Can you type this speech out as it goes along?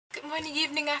Good morning,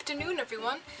 evening, afternoon,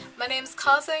 everyone. My name's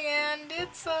Kaze, and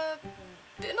it's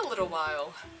been a little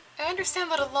while. I understand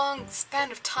that a long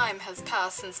span of time has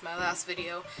passed since my last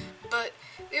video, but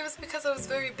it was because I was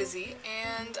very busy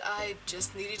and I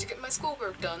just needed to get my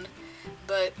schoolwork done.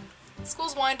 But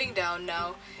school's winding down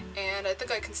now, and I think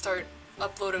I can start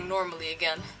uploading normally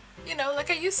again. You know,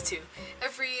 like I used to.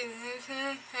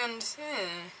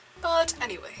 But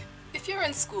anyway. If you're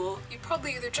in school, you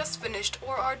probably either just finished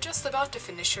or are just about to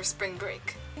finish your spring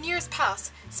break. In years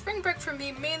past, spring break for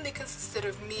me mainly consisted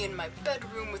of me in my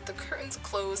bedroom with the curtains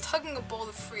closed, hugging a bowl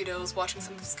of Fritos, watching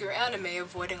some obscure anime,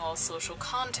 avoiding all social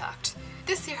contact.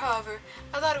 This year, however,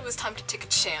 I thought it was time to take a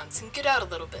chance and get out a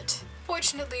little bit.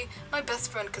 Fortunately, my best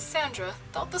friend Cassandra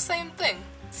thought the same thing,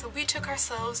 so we took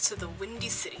ourselves to the Windy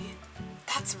City.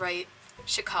 That's right,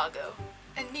 Chicago.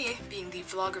 And me, being the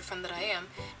vlogger friend that I am,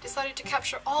 decided to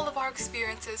capture all of our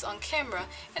experiences on camera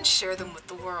and share them with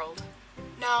the world.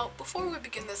 Now, before we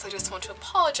begin this, I just want to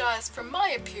apologize for my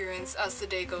appearance as the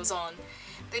day goes on.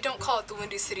 They don't call it the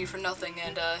Windy City for nothing,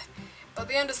 and by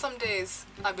the end of some days,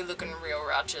 I'll be looking real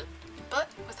ratchet. But,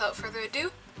 without further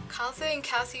ado, Kaze and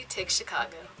Cassie take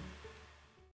Chicago.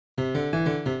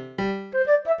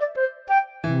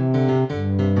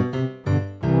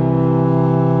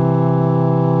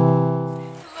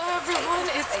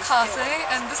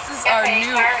 And this is our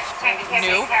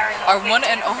our one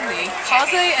and only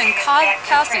Kaze and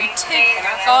Cassie Take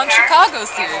on Chicago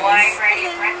series.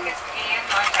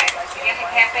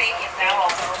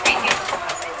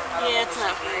 Yeah, it's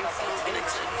not very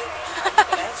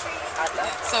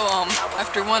So,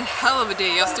 after one hell of a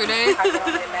day yesterday,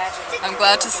 I'm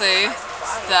glad to say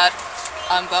that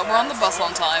we're on the bus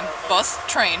on time. Bus,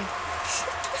 train.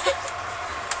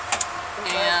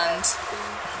 And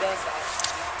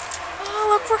oh,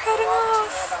 look, we're heading off!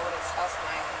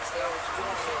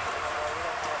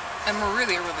 And we're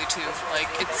really early too. Like,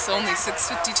 it's only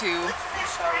 6:52.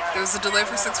 There was a delay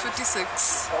for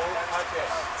 6:56.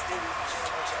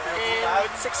 And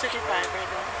it's 6:55 right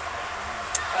now.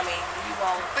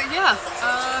 But yeah,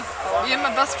 me and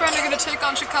my best friend are gonna take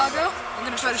on Chicago. I'm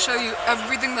gonna try to show you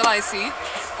everything that I see,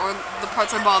 or the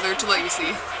parts I bother to let you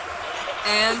see.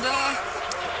 And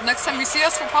next time you see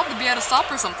us, we'll probably be at a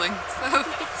stop or something. So,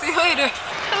 see you later.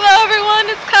 Hello everyone,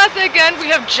 it's Kaze again. We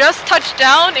have just touched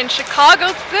down in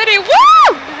Chicago City.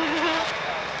 Woo!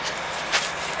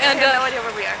 And I have no idea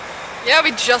where we are. Yeah,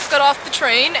 we just got off the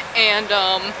train, and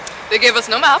they gave us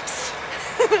no maps.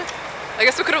 I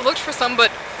guess we could have looked for some,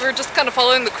 but we were just kind of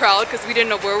following the crowd because we didn't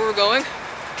know where we were going. It's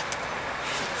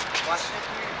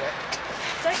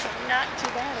actually not too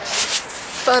bad.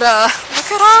 But look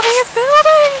at all these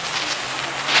buildings!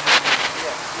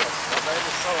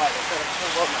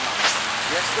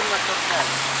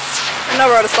 And now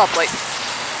we're at a stoplight.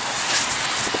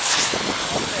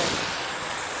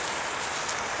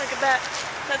 Look at that.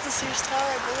 That's a Sears Tower,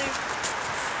 I believe.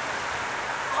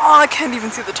 Oh, I can't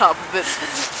even see the top of it.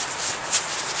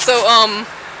 So,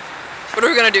 what are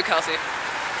we gonna do, Cassie?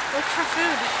 Look for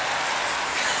food.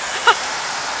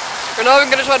 We're not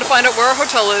even gonna try to find out where our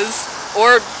hotel is,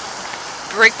 or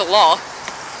break the law.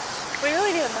 We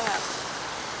really need a map.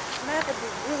 A map would be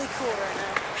really cool right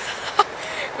now.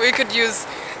 We could use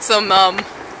some, It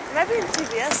might be in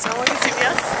CVS. Don't look at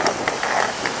CVS?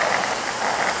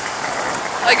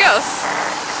 I guess.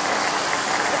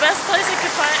 The best place I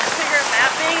could figure a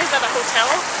map being is at a hotel,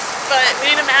 but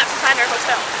we need a map to find our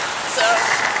hotel. So,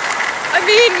 I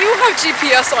mean, you have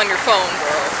GPS on your phone,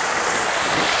 bro.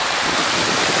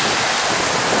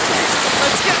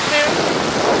 Let's get food,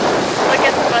 look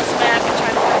at the bus map, and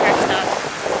try to find our stuff.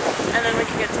 And then we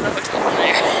can get to the hotel from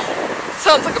there.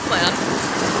 Sounds like a plan.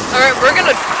 Alright, we're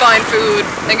gonna find food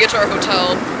and get to our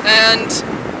hotel, and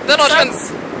then I'll try and...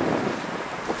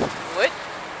 What?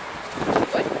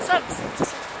 What? Subs.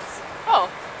 Oh.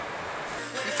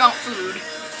 We found food,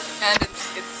 and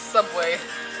it's Subway.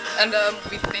 And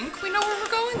we think we know where we're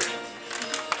going?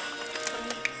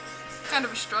 Kind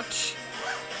of a stretch.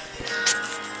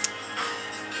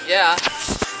 Yeah.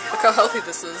 Look how healthy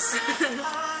this is.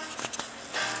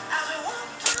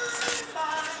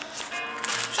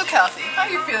 So Cassie, how are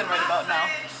you feeling right about now?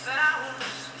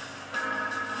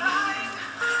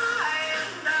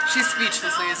 She's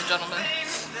speechless, ladies and gentlemen.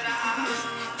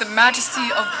 The majesty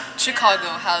of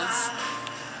Chicago has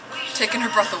taken her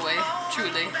breath away,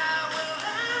 truly.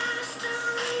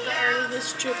 The art of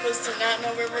this trip was to not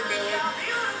know where we're going.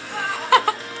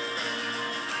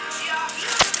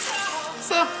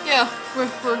 So yeah,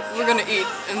 we're gonna eat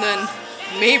and then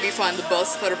maybe find the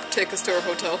bus that'll take us to our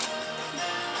hotel.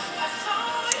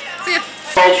 See ya.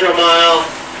 Cultural Mile,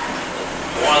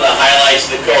 one of the highlights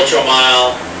of the Cultural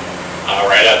Mile.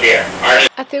 Right up here.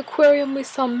 At the aquarium, we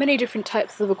saw many different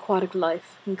types of aquatic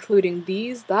life, including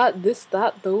these, that, this,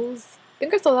 that, those. I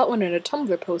think I saw that one in a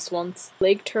Tumblr post once.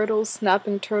 Lake turtles,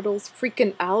 snapping turtles,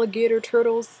 freaking alligator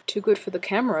turtles. Too good for the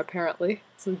camera, apparently.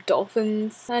 Some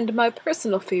dolphins, and my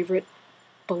personal favorite,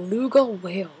 beluga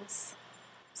whales.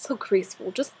 So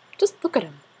graceful. Just look at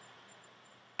him.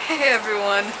 Hey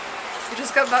everyone. We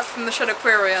just got back from the Shed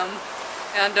Aquarium,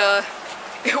 and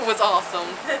it was awesome.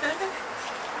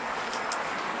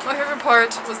 My favorite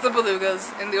part was the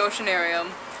belugas in the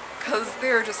oceanarium, because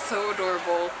they're just so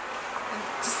adorable. And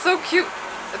just so cute.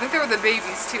 I think they were the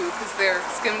babies too, because their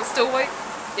skin was still white.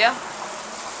 Yeah?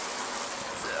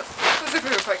 So, what was your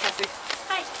favorite part, Cassie?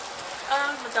 Hi.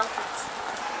 The dolphins.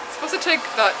 Supposed to take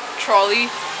that trolley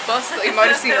bus that you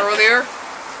might have seen earlier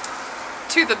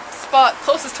to the spot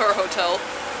closest to our hotel,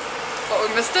 but we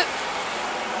missed it.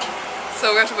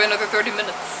 So we have to wait another 30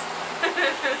 minutes.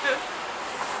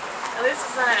 At least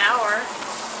it's not an hour.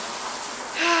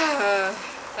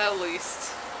 At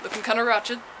least. Looking kind of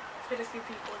ratchet. Hit a few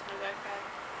people with my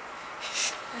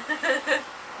backpack.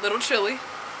 Little chilly.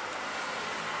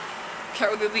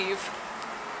 Can't really leave.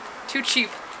 Too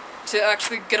cheap to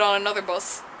actually get on another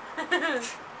bus.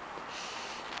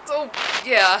 So,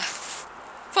 yeah.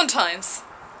 Fun times.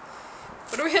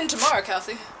 What are we hitting tomorrow,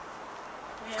 Cassie?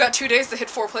 We've got 2 days to hit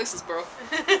 4 places, bro.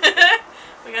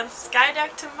 We got the sky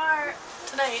deck tonight,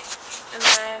 and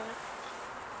then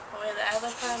the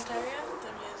Island Planetarium,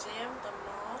 the museum, the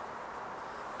mall.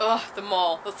 Ugh, the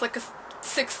mall. That's like a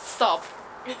 6th stop.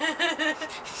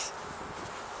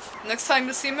 Next time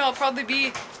you see me, I'll probably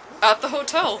be at the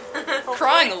hotel,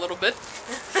 crying a little bit.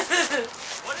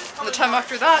 And the time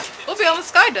after that, we'll be on the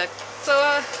sky deck.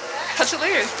 So, catch you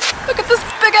later. Look at this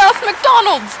big ass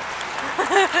McDonald's!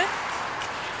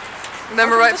 And then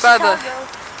we're right by the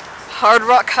Hard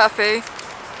Rock Cafe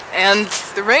and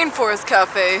the Rainforest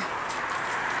Cafe.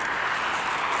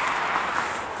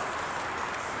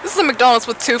 This is a McDonald's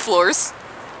with 2 floors.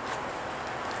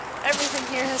 Everything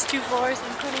here has 2 floors,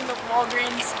 including the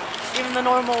Walgreens. Even the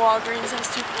normal Walgreens has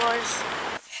 2 floors.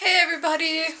 Hey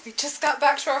everybody! We just got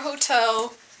back to our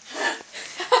hotel.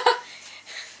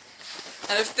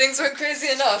 And if things weren't crazy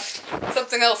enough,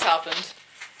 something else happened.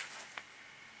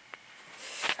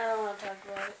 I don't want to talk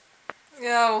about it.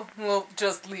 Yeah, we'll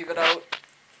just leave it out.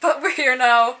 But we're here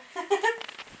now.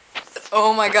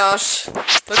 Oh my gosh.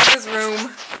 Look at his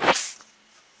room.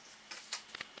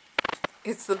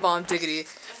 It's the bomb diggity.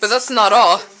 But that's not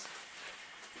all.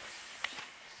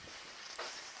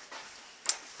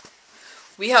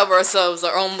 We have ourselves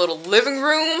our own little living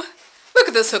room. Look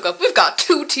at this hookup. We've got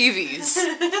 2 TVs.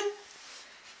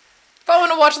 If I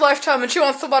want to watch Lifetime and she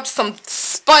wants to watch some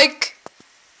Spike,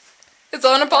 it's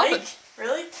on and poppin'.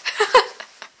 Really?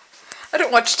 I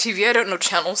don't watch TV, I don't know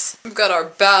channels. We've got our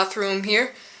bathroom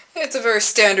here. It's a very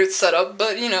standard setup,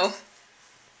 but you know.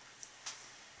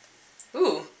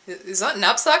 Ooh, is that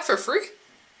knapsack for free?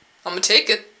 I'm gonna take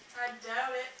it. I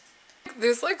doubt it.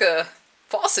 There's like a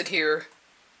faucet here.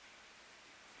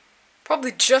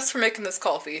 Probably just for making this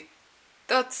coffee.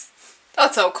 That's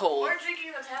how cold. We're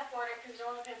drinking the tap water because you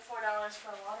only paid $4 for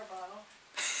a water bottle.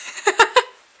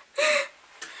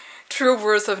 True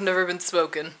words have never been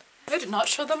spoken. I did not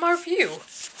show them our view.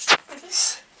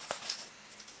 There's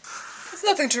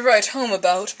nothing to write home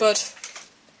about, but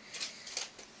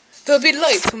there'll be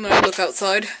lights when I look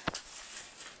outside.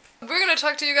 We're gonna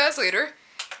talk to you guys later.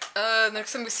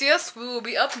 Next time we see us, we will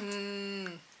be up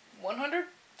 100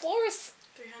 floors?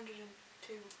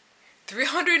 302.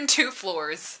 302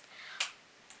 floors.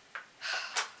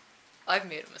 I've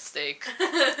made a mistake.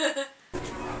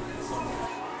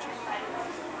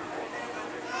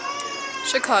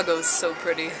 Chicago's so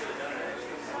pretty.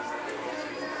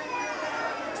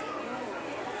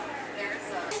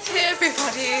 Hey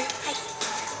everybody!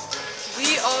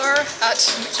 We are at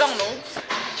McDonald's.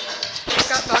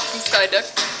 Got back from Skydeck.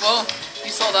 Well,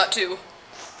 you saw that too.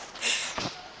 So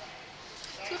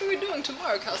what are we doing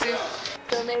tomorrow, Cassie?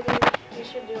 So maybe we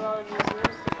should do all of these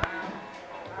rooms tomorrow.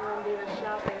 And then do the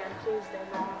shopping on Tuesday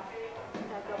morning.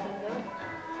 Pack up and go.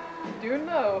 Do you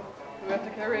know we have to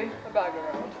carry a bag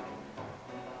around?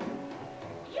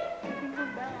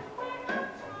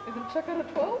 Isn't checkout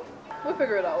at 12? We'll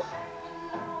figure it out.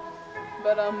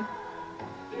 But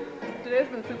today's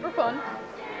been super fun.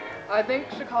 I think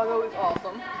Chicago is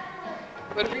awesome.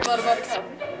 What have you thought about it, Cassie? I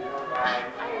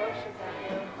love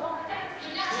Chicago.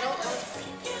 I don't know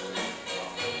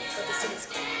but the city's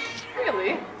cool.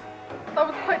 Really? That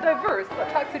was quite diverse. That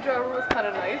taxi driver was kind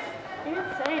of nice. He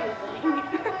didn't say anything.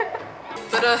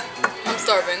 But I'm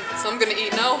starving, so I'm gonna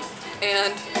eat now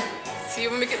and see you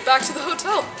when we get back to the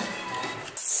hotel.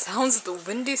 Sounds of the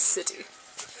Windy City.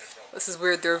 This is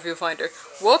weird, the viewfinder.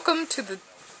 Welcome to the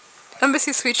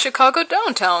Embassy Suite Chicago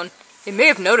downtown. You may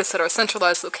have noticed that our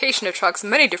centralized location attracts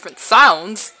many different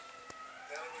sounds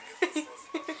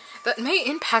that may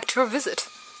impact your visit.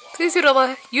 Please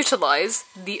utilize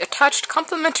the attached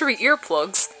complimentary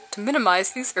earplugs to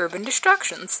minimize these urban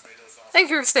distractions. Thank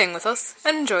you for staying with us,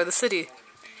 and enjoy the city.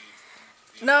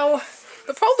 Now,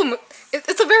 the problem,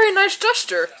 it's a very nice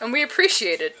gesture, and we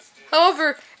appreciate it.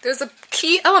 However, there's a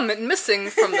key element missing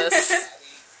from this.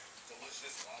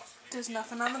 There's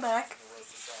nothing on the back.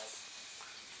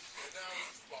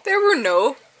 There were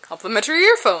no complimentary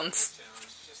earphones.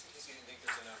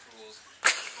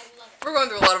 We're going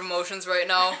through a lot of emotions right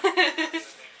now.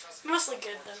 Mostly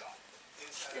good,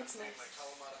 though. It's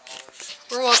nice.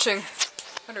 We're watching...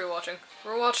 What are we watching?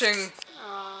 We're watching...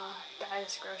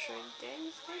 Guy's Grocery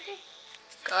Games, maybe?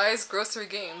 Guy's Grocery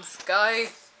Games. Guy...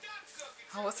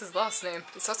 Oh, what's his last name?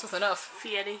 It starts with an F.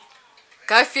 Fieri.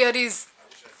 Guy Fieri's...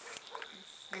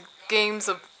 Games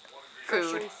of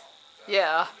Food. Groceries.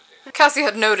 Yeah. Cassie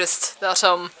had noticed that,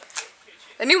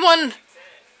 anyone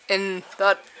in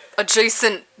that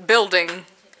adjacent building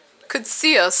could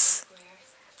see us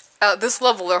at this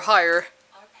level or higher,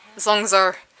 as long as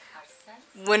our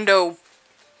window,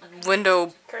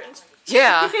 Curtains?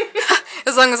 yeah,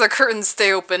 as long as our curtains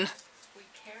stay open.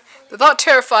 The thought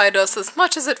terrified us as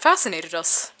much as it fascinated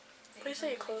us. Please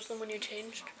say you closed them when you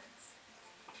changed.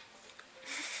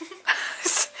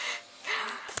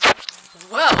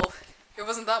 Well, it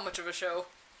wasn't that much of a show.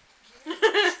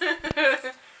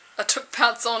 I took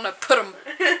pants on, I put them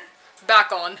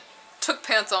back on. Took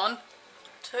pants on.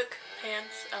 Took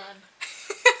pants on.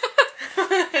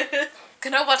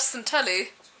 Gonna watch some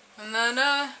telly, and then,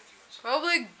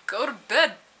 probably go to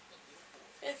bed.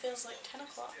 It feels like 10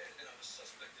 o'clock.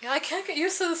 Yeah, I can't get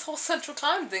used to this whole central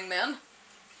time thing, man.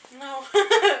 No.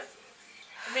 It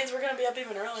means we're gonna be up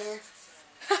even earlier.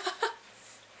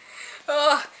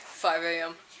 5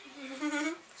 a.m.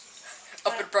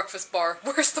 Up at breakfast bar.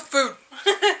 Where's the food?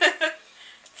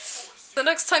 The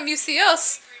next time you see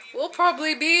us, we'll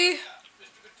probably be...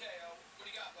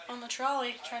 on the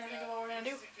trolley, trying to think of what we're gonna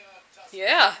do.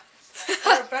 Yeah.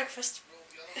 Or breakfast.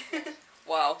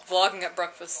 Wow, vlogging at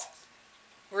breakfast.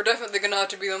 We're definitely gonna have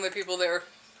to be the only people there,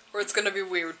 or it's gonna be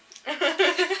weird.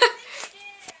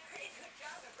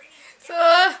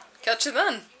 So, catch you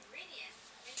then.